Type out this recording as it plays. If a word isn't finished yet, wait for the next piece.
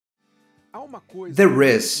There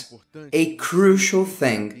is a crucial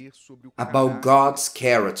thing about God's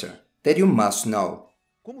character that you must know.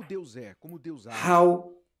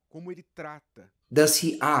 How does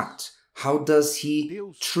He act? How does He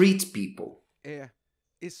treat people?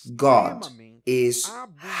 God is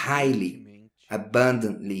highly,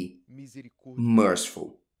 abundantly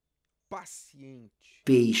merciful,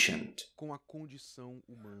 patient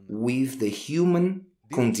with the human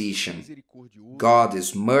condition. God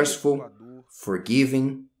is merciful,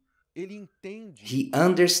 forgiving. He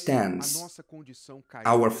understands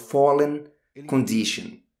our fallen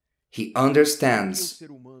condition. He understands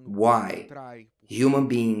why human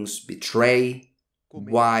beings betray,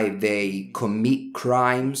 why they commit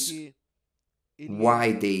crimes,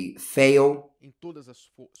 why they fail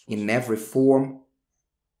in every form.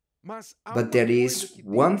 But there is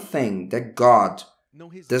one thing that God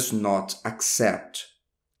does not accept.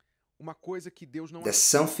 There's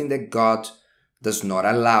something that God does not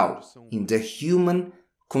allow in the human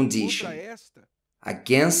condition.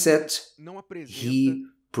 Against it, He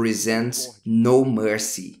presents no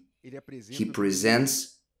mercy. He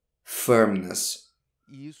presents firmness.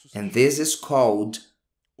 And this is called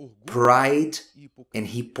pride and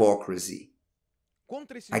hypocrisy.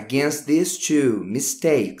 Against these two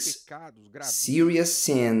mistakes, serious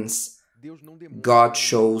sins, God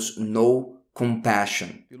shows no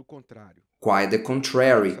compassion. Quite the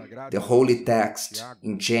contrary, the holy text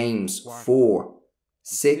in James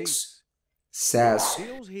 4:6 says,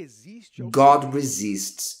 God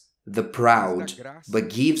resists the proud, but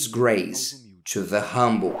gives grace to the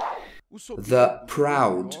humble. The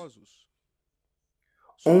proud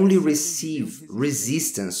only receive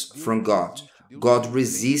resistance from God. God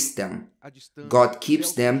resists them. God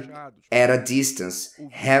keeps them at a distance.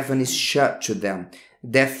 Heaven is shut to them.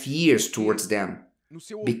 Deaf ears towards them.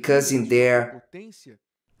 Because in their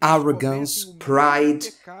arrogance, pride,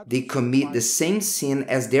 they commit the same sin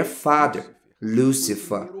as their father,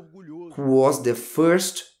 Lucifer, who was the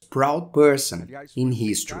first proud person in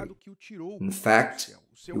history. In fact,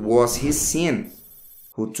 it was his sin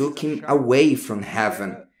who took him away from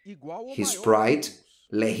heaven. His pride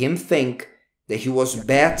let him think that he was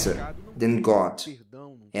better than God.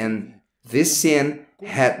 And this sin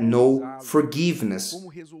had no forgiveness.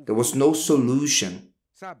 There was no solution.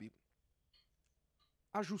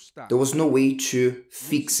 There was no way to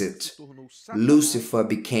fix it. Lucifer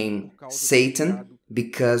became Satan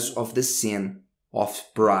because of the sin of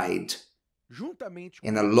pride.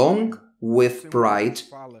 And along with pride,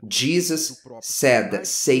 Jesus said that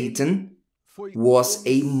Satan was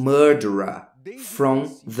a murderer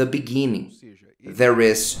from the beginning. There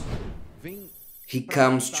is, he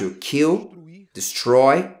comes to kill,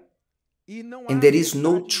 destroy, and there is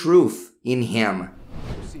no truth in him.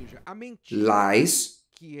 Lies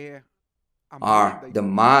are the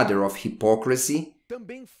mother of hypocrisy,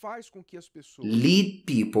 lead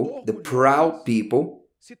people, the proud people,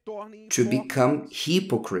 to become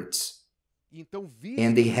hypocrites.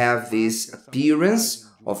 And they have this appearance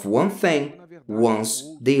of one thing once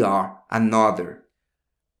they are another.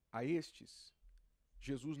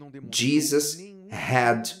 Jesus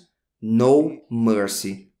had no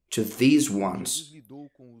mercy to these ones.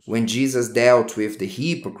 When Jesus dealt with the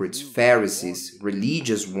hypocrites, Pharisees,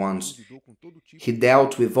 religious ones, He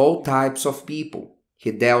dealt with all types of people.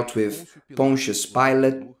 He dealt with Pontius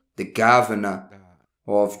Pilate, the governor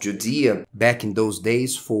of Judea back in those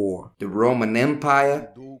days for the Roman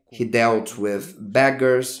Empire. He dealt with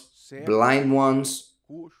beggars, blind ones,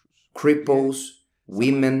 cripples,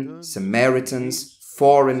 women, Samaritans,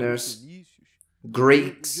 foreigners,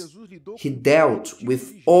 Greeks. He dealt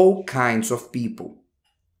with all kinds of people.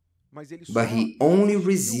 But He only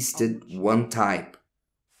resisted one type,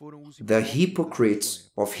 the hypocrites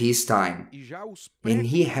of His time. And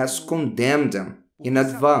He has condemned them in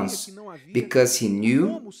advance because He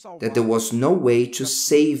knew that there was no way to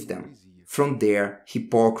save them from their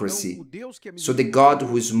hypocrisy. So the God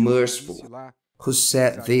who is merciful, who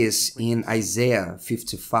said this in Isaiah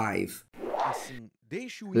 55,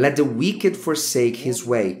 let the wicked forsake his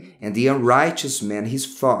way, and the unrighteous man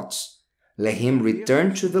his thoughts. Let him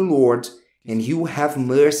return to the Lord, and He will have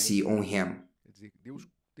mercy on him.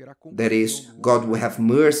 That is, God will have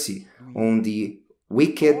mercy on the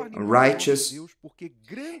wicked, unrighteous,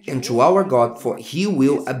 and to our God, for He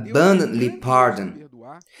will abundantly pardon.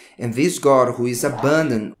 And this God who is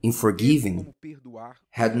abundant in forgiving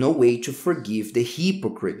had no way to forgive the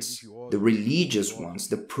hypocrites, the religious ones,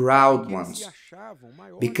 the proud ones,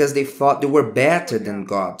 because they thought they were better than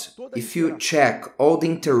God. If you check all the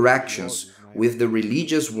interactions with the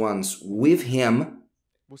religious ones with Him,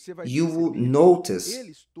 you will notice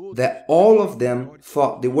that all of them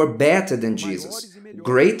thought they were better than Jesus,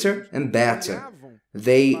 greater and better.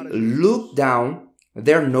 They looked down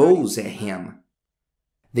their nose at him.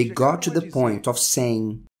 They got to the point of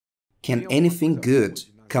saying, "Can anything good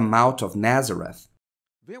come out of Nazareth?"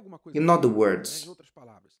 In other words,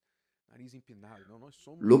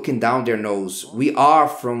 looking down their nose, "We are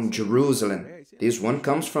from Jerusalem. This one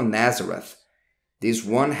comes from Nazareth. This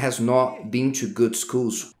one has not been to good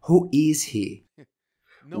schools. Who is he?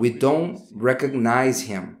 We don't recognize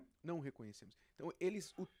him."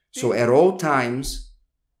 So at all times,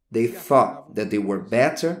 they thought that they were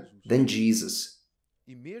better than Jesus.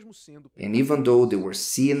 And even though they were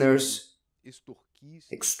sinners,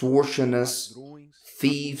 extortioners,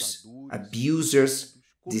 thieves, abusers,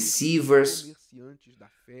 deceivers,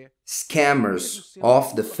 scammers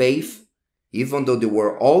of the faith, even though they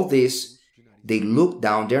were all this, they looked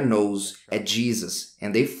down their nose at Jesus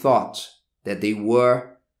and they thought that they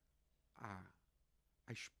were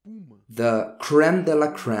the crème de la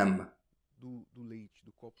crème.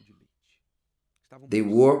 They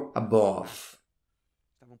were above.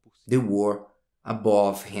 They were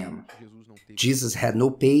above him. Jesus had no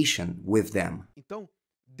patience with them.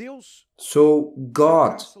 So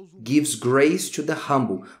God gives grace to the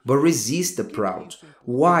humble, but resists the proud.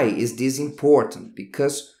 Why is this important?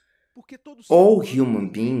 Because all human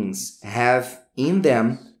beings have in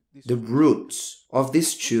them the roots of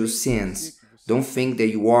these two sins. Don't think that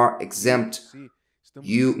you are exempt.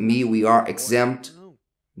 You, me, we are exempt.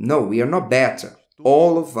 No, we are not better.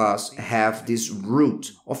 All of us have this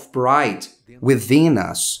root of pride within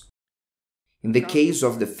us. In the case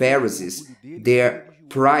of the Pharisees, their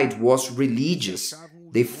pride was religious.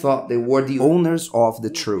 They thought they were the owners of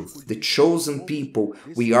the truth, the chosen people.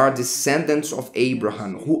 We are descendants of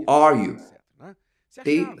Abraham. Who are you?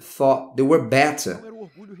 They thought they were better.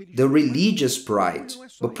 The religious pride.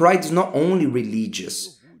 But pride is not only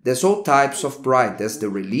religious. There's all types of pride. There's the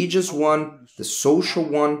religious one, the social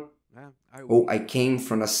one. Oh, I came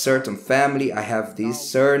from a certain family, I have this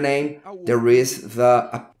surname. There is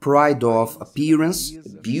the pride of appearance,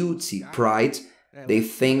 beauty pride. They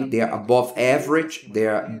think they are above average,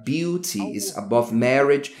 their beauty is above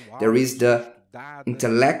marriage. There is the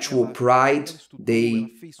intellectual pride.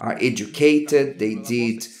 They are educated, they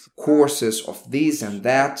did courses of this and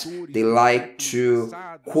that. They like to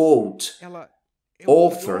quote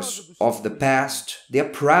authors of the past. They are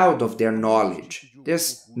proud of their knowledge.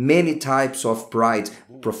 There's many types of pride.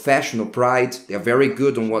 Professional pride, they are very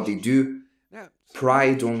good on what they do.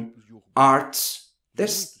 Pride on arts.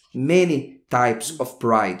 There's many types of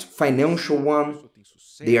pride. Financial one,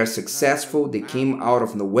 they are successful, they came out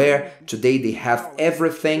of nowhere. Today they have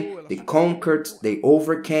everything, they conquered, they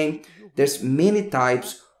overcame. There's many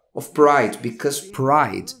types of pride because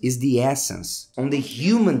pride is the essence on the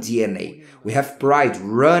human DNA. We have pride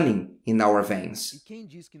running in our veins.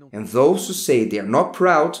 And those who say they are not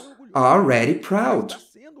proud are already proud.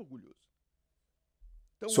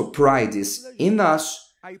 So pride is in us.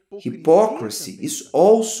 Hypocrisy is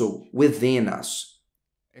also within us.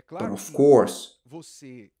 But of course,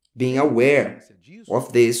 being aware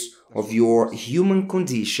of this, of your human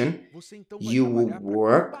condition, you will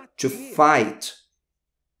work to fight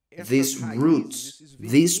these roots,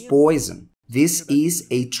 this poison. This is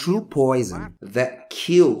a true poison that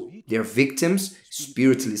kills their victims,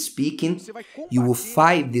 spiritually speaking. You will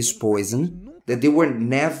fight this poison that they will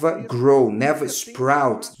never grow, never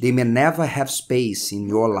sprout. They may never have space in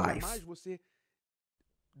your life.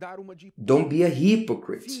 Don't be a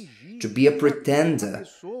hypocrite, to be a pretender.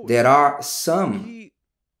 There are some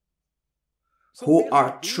who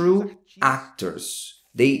are true actors.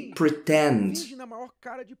 They pretend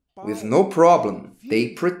with no problem. They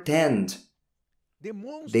pretend.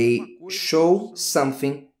 They show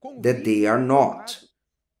something that they are not.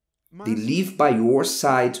 They live by your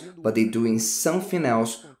side, but they're doing something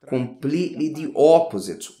else completely the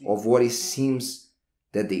opposite of what it seems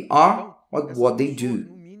that they are or what they do.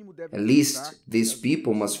 At least these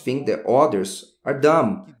people must think that others are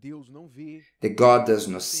dumb, that God does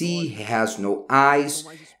not see, He has no eyes,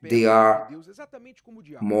 they are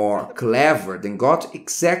more clever than God,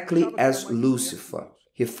 exactly as Lucifer.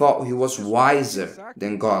 He thought he was wiser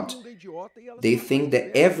than God. They think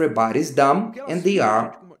that everybody is dumb and they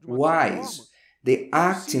are wise. They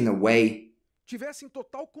act in a way.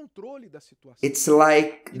 It's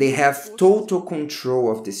like they have total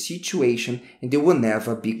control of the situation and they will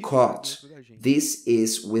never be caught. This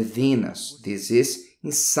is within us. This is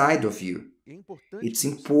inside of you. It's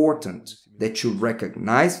important that you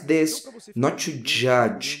recognize this, not to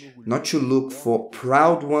judge, not to look for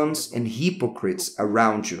proud ones and hypocrites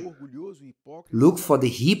around you. Look for the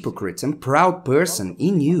hypocrite and proud person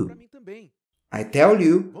in you. I tell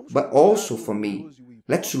you, but also for me.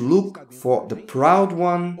 Let's look for the proud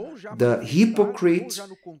one, the hypocrite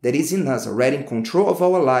that is in us, already in control of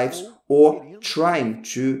our lives or trying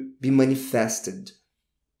to be manifested.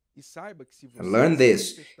 And learn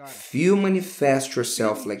this, if you manifest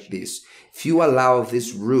yourself like this, if you allow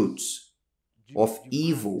these roots of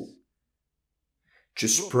evil to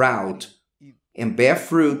sprout and bear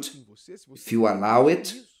fruit, if you allow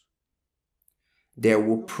it, there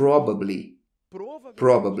will probably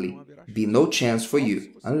be no chance for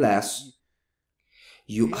you unless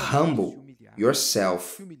you humble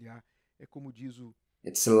yourself.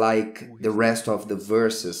 It's like the rest of the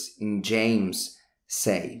verses in James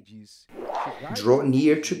say, "Draw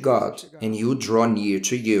near to God, and He will draw near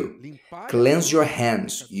to you. Cleanse your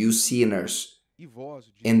hands, you sinners,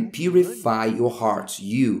 and purify your hearts,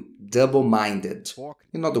 you double-minded."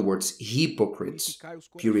 In other words, hypocrites,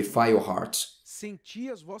 purify your hearts.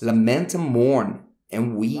 Lament and mourn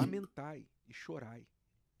and weep.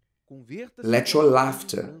 Let your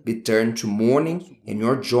laughter be turned to mourning and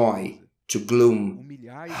your joy to gloom.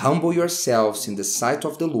 Humble yourselves in the sight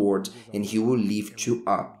of the Lord, and He will lift you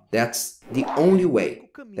up. That's the only way.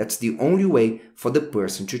 That's the only way for the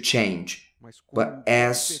person to change. But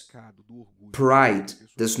as pride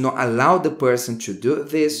does not allow the person to do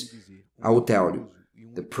this, I will tell you,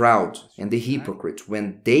 the proud and the hypocrite,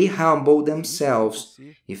 when they humble themselves,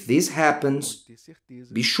 if this happens,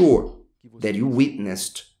 be sure that you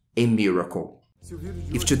witnessed a miracle.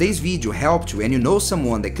 If today's video helped you and you know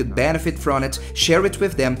someone that could benefit from it, share it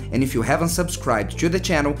with them, and if you haven't subscribed to the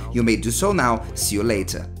channel, you may do so now. See you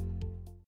later.